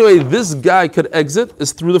 the only way this guy could exit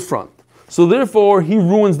is through the front. So therefore, he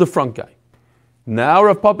ruins the front guy. Now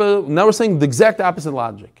we're saying the exact opposite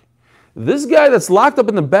logic. This guy that's locked up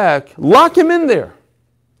in the back, lock him in there.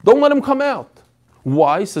 Don't let him come out.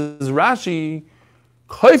 Why? Says Rashi,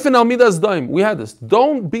 we had this.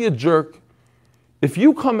 Don't be a jerk. If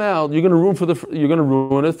you come out, you're going to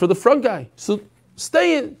ruin it for the front guy. So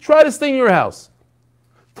try to stay in your house.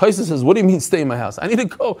 Taisa says, what do you mean stay in my house? I need to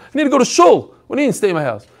go to shul. What do you mean stay in my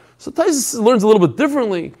house? So Taisa learns a little bit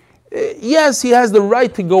differently. Yes, he has the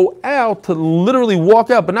right to go out, to literally walk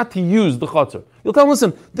out, but not to use the chutzner. You'll tell him,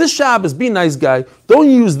 listen, this Shabbos, be a nice guy. Don't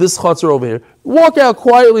use this chutzner over here. Walk out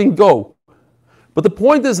quietly and go. But the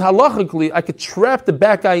point is, halachically, I could trap the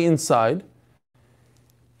back guy inside.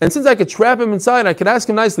 And since I could trap him inside, I could ask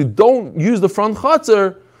him nicely, don't use the front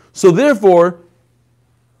chutzner. So therefore,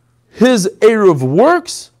 his Eruv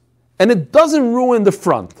works, and it doesn't ruin the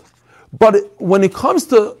front. But when it comes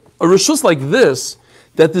to a reshus like this,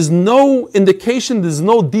 that there's no indication, there's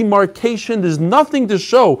no demarcation, there's nothing to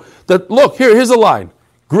show that, look, here's a line.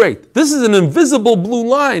 Great. This is an invisible blue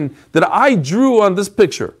line that I drew on this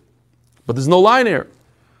picture. But there's no line here.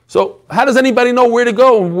 So how does anybody know where to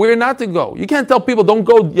go and where not to go? You can't tell people, don't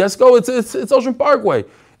go, yes, go. It's Ocean Parkway.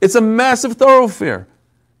 It's a massive thoroughfare.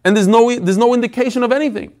 And there's no indication of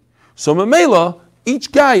anything. So Mamela,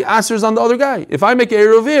 each guy answers on the other guy. If I make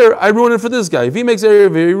Erev here, I ruin it for this guy. If he makes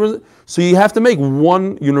Erev here, he ruins it. So you have to make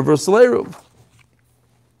one universal Erev.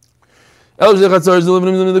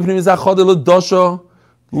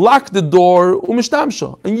 Lock the door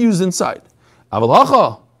and use inside.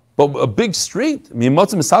 But a big street,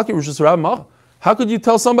 how could you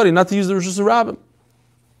tell somebody not to use the Rosh Hashanah?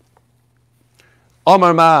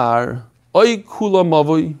 Amar Mar, Oy Kula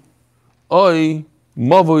Mavoy, Oy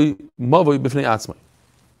Mavoy B'fnei Atzmai.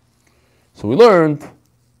 So we learned,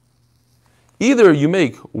 either you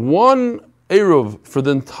make one Eruv for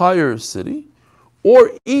the entire city,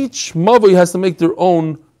 or each Mavoy has to make their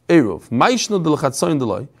own Eruv.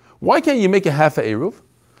 Why can't you make a half a Eruv?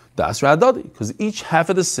 Because each half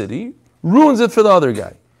of the city ruins it for the other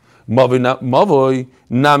guy. Mavoy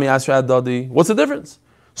Nami Asra Adadi. What's the difference?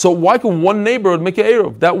 So why can one neighborhood make an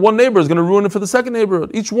Eruv? That one neighbor is going to ruin it for the second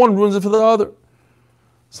neighborhood. Each one ruins it for the other.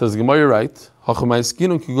 Says Gemara, you're right.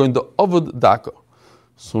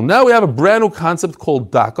 So now we have a brand new concept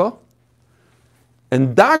called Daka.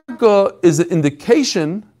 And daka is an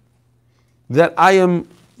indication that I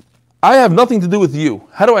have nothing to do with you.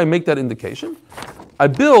 How do I make that indication? I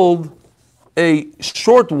build a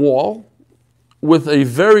short wall with a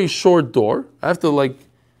very short door. I have to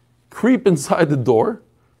creep inside the door,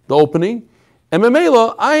 the opening. And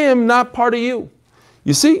Memela, I am not part of you.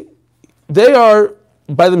 You see, they are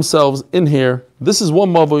by themselves in here. This is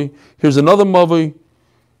one mavui. Here's another mavui.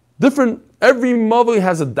 Different, every mavui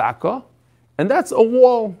has a daka. And that's a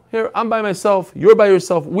wall. Here, I'm by myself, you're by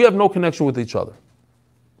yourself. We have no connection with each other.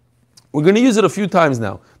 We're going to use it a few times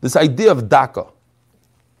now. This idea of daka.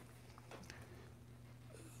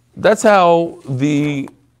 That's how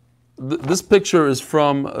this picture is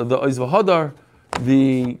from the Oz V'Hadar.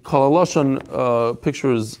 The Kalaloshan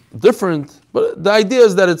picture is different. But the idea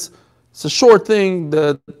is that it's a short thing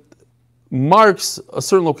that marks a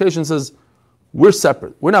certain location, says, we're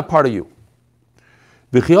separate. We're not part of you.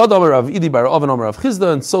 And so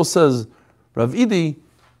says Rav Idi,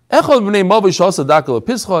 if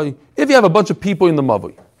you have a bunch of people in the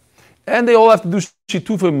Mavui, and they all have to do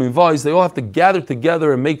shitufah mivais, they all have to gather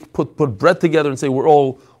together and put bread together and say we're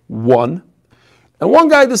all one. And one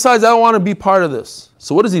guy decides, I don't want to be part of this.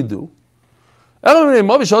 So what does he do?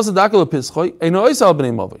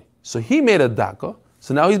 So he made a daka,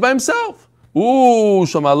 so now he's by himself. Ooh,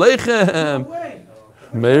 Shalom Aleichem.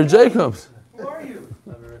 Mayor Jacobs. Who are you?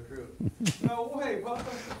 I'm a recruit. No way, welcome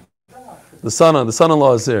to the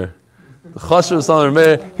son-in-law is here. The Chasher son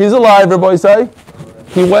Mayor. He's alive, everybody say.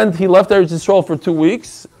 He left Eretz Yisrael for 2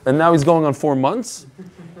 weeks, and now he's going on 4 months.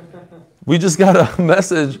 We just got a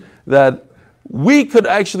message that we could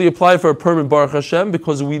actually apply for a permit, Baruch Hashem,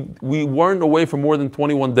 because we weren't away for more than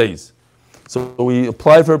 21 days. So we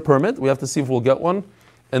applied for a permit. We have to see if we'll get one,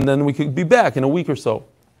 and then we could be back in a week or so.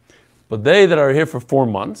 But they that are here for 4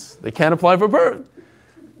 months, they can't apply for a permit.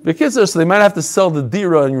 So they might have to sell the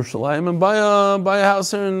dira in Yerushalayim and buy a house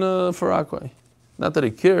here in Farakwe. Not that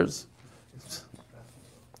he cares.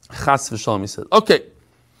 Chas v'shalom, he said. Okay.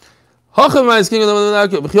 Should I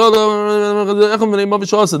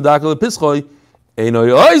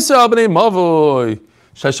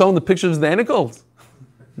show him the pictures of the ankles?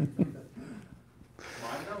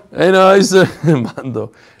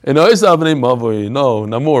 No,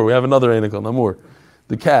 Namur. We have another ankle, Namur.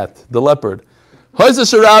 The cat, the leopard. All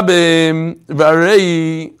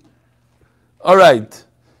right.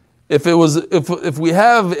 If we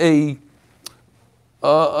have a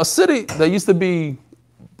city that used to be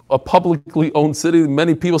a publicly owned city,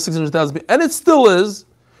 many people, 600,000 people, and it still is.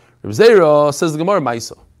 Reb Zera says the Gemara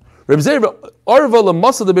Maisa. Reb Zera arva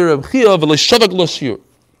lemasa de Reb Chia v'leishavak l'shir.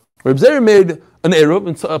 Reb Zera made an eruv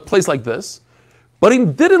in a place like this, but he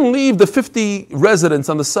didn't leave the 50 residents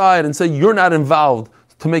on the side and say you're not involved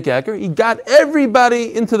to make Aker. He got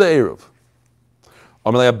everybody into the eruv.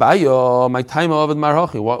 My time of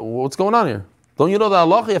Marhachi. What's going on here? Don't you know that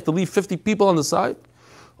Allah you have to leave 50 people on the side?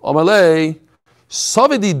 I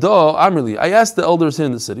asked the elders here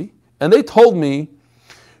in the city, and they told me,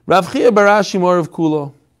 Rav Chia barashi more of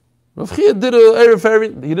Kula. Rav Chia did a eruv for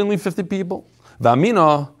everything. He didn't leave 50 people.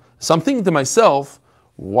 V'amina. So I'm thinking to myself,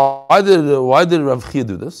 why did Rav Chia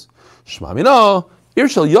do this? You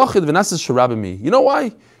know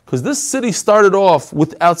why? Because this city started off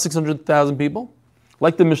without 600,000 people,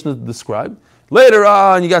 like the Mishnah described. Later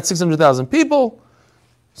on, you got 600,000 people,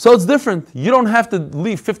 so it's different. You don't have to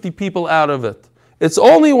leave 50 people out of it. It's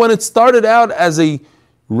only when it started out as a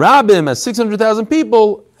rabbim, as 600,000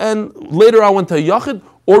 people, and later on went to a yachid,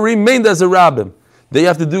 or remained as a rabbim. They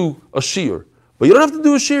have to do a shir. But you don't have to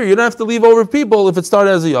do a shir. You don't have to leave over people if it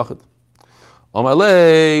started as a yachid.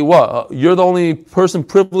 What? You're the only person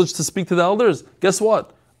privileged to speak to the elders? Guess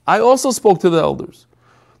what? I also spoke to the elders.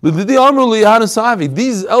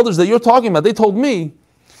 These elders that you're talking about, they told me,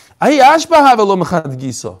 it's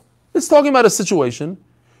talking about a situation.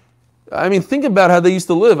 I mean, think about how they used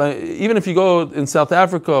to live. Even if you go in South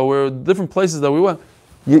Africa, or different places that we went,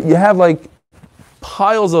 you have like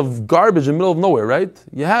piles of garbage in the middle of nowhere, right?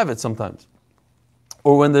 You have it sometimes.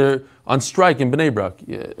 Or when they're on strike in Bnei Brak,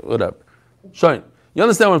 whatever. Shine. You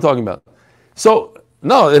understand what I'm talking about? So,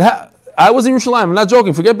 no, I was in Yerushalayim. I'm not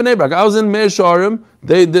joking. Forget Bnei Brak. I was in Meir Sharim.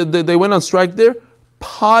 They went on strike there.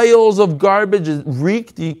 Piles of garbage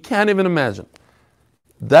reeked. You can't even imagine.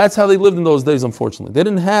 That's how they lived in those days, unfortunately. They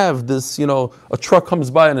didn't have this, a truck comes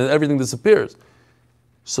by and everything disappears.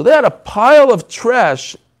 So they had a pile of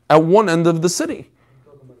trash at one end of the city.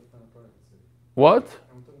 What?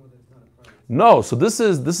 No, so this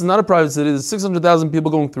is not a private city. There's 600,000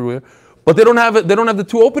 people going through here, but they don't have it. They don't have the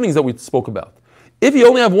 2 openings that we spoke about. If you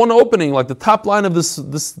only have 1 opening, like the top line of this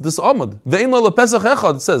Amud, Ve'in lo lepesach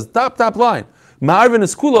echad, it says top line. Ma'arvin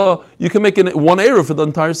is kula, you can make one eruv for the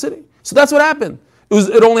entire city. So that's what happened.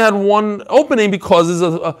 It only had one opening because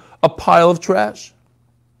there's a pile of trash.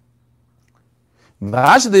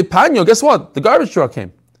 Guess what? The garbage truck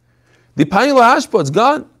came. The panyo lahashpa, it's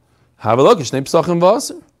gone. Have a look.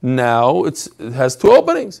 Now it has two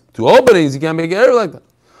openings. Two openings. You can't make eruv like that.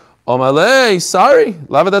 Omalei, sorry,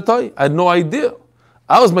 lavadatai. I had no idea.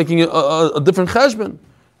 I was making a different cheshbon.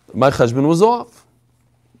 My cheshbon was off.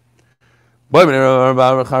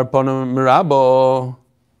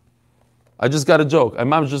 I just got a joke. My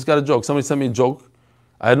mom just got a joke. Somebody sent me a joke.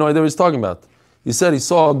 I had no idea what he's talking about. He said he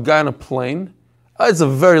saw a guy on a plane. It's a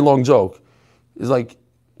very long joke. He's like,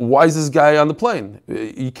 why is this guy on the plane?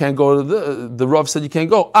 You can't go to the Rav said you can't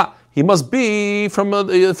go. He must be from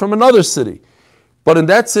another city. But in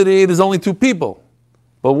that city, there's only two people.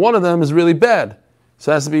 But one of them is really bad.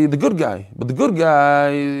 So it has to be the good guy. But the good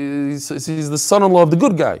guy, he's the son-in-law of the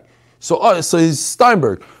good guy. So he's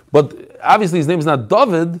Steinberg. But obviously his name is not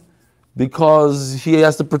David because he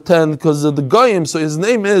has to pretend because of the Goyim. So his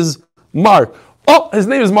name is Mark. His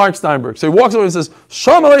name is Mark Steinberg. So he walks over and says,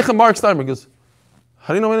 Shalom Aleichem, Mark Steinberg. He goes,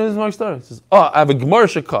 how do you know my name is Mark Steinberg? He says, I have a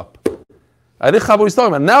Gemarsha cup. I didn't have what he's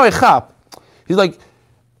talking about. Now I chap. He's like,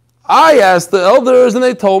 I asked the elders and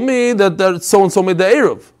they told me that so-and-so made the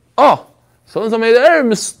Eruv. So-and-so made the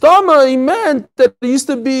Eruv. Mistama, he meant that it used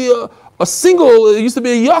to be a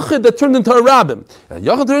yachid that turned into a rabbin. And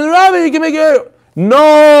yachid turned into a rabbin, you can make it.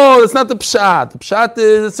 No, that's not the pshat. The pshat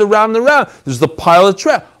is it's around the round. There's the pile of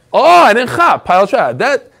trash. I didn't chap, pile of trash.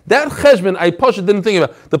 That cheshbon I didn't think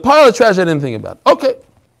about. The pile of trash I didn't think about. Okay.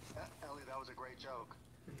 Ellie, that was a great joke.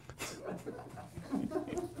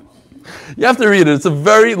 You have to read it. It's a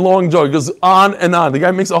very long joke. It goes on and on. The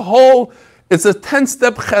guy makes it's a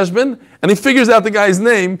 10-step cheshbon, and he figures out the guy's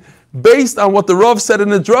name based on what the Rav said in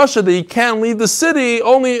the drasha that he can't leave the city,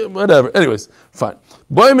 only whatever. Anyways, fine.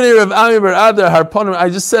 I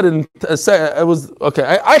just said it. It was okay.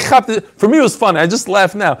 I chopped it. For me, it was funny. I just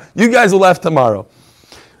laugh now. You guys will laugh tomorrow.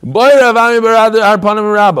 Sulam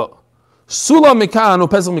mikan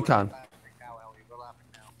upesel mikan.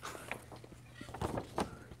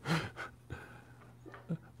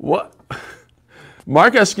 What?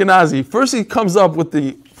 Mark Ashkenazi. First, he comes up with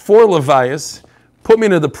the 4 Levias, put me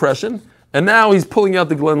in a depression, and now he's pulling out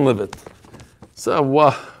the Glenlivet.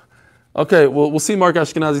 So, okay, we'll see Mark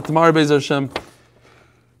Ashkenazi tomorrow, Be'ez Hashem.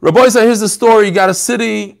 Rabbi said, here's the story. You got a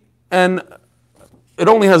city, and it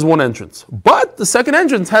only has one entrance. But the second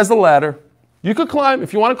entrance has a ladder. You could climb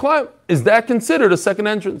if you want to climb. Is that considered a second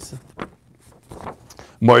entrance?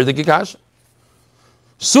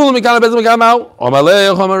 Sulam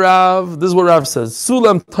This is what Rav says.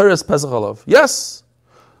 Sulam Teres Pesach Alav. Yes,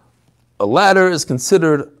 a ladder is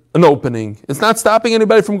considered an opening. It's not stopping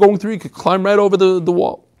anybody from going through. You could climb right over the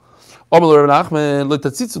wall. Don't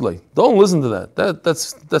listen to that.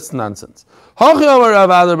 That's nonsense. In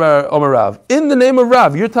the name of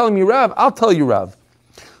Rav, you're telling me Rav, I'll tell you Rav.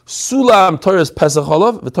 Sulam Teres Pesach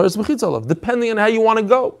Alav, Teres Mechitz Alav. Depending on how you want to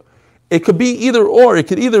go. It could be either or. It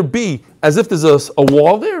could either be as if there's a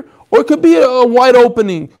wall there, or it could be a wide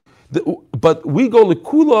opening. But we go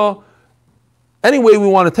Likula any way we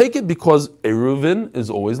want to take it because Eruvin is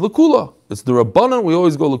always Likula. It's the Rabbanan, we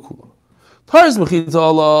always go Likula. Taris Mechitza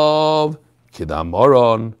Alav, Kidam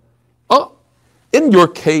Moron. In your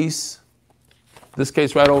case, this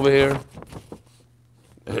case right over here,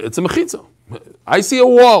 it's a Mechitza. I see a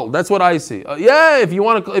wall. That's what I see. If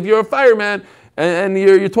you're a fireman, and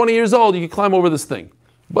you're 20 years old, you can climb over this thing.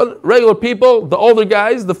 But regular people, the older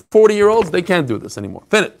guys, the 40-year-olds, they can't do this anymore.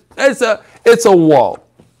 Finish. It's a wall.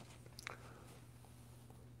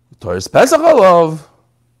 Torah's Pesach Alav,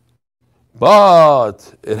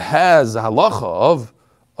 but it has a halacha of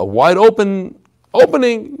a wide opening.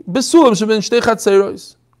 Besulam shebin shtei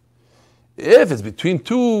chatzeros. If it's between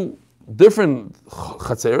two different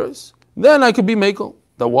chatzeros, then I could be mekel.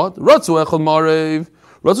 The what? Ratzu echol marev.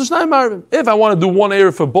 If I want to do one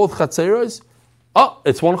area for both chatzeros,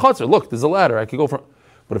 it's one chatzer. Look, there's a ladder. I could go for.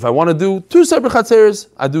 But if I want to do two separate chatzeros,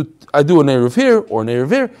 I do an eruv here or an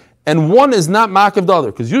eruv here, and one is not makav the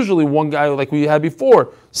other, because usually one guy like we had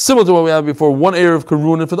before, similar to what we had before, one eruv could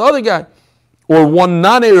ruin it for the other guy, or one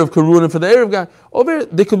non-eruv could ruin it for the eruv guy. Over here,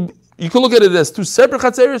 you could look at it as two separate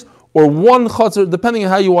chatzeros or one chatzer, depending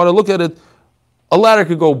on how you want to look at it. A ladder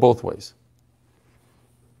could go both ways.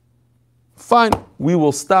 Fine, we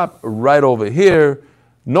will stop right over here.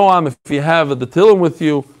 Noam, if you have the Tehillim with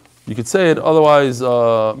you, you could say it. Otherwise,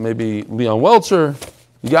 maybe Leon Welcher.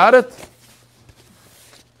 You got it?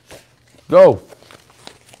 Go.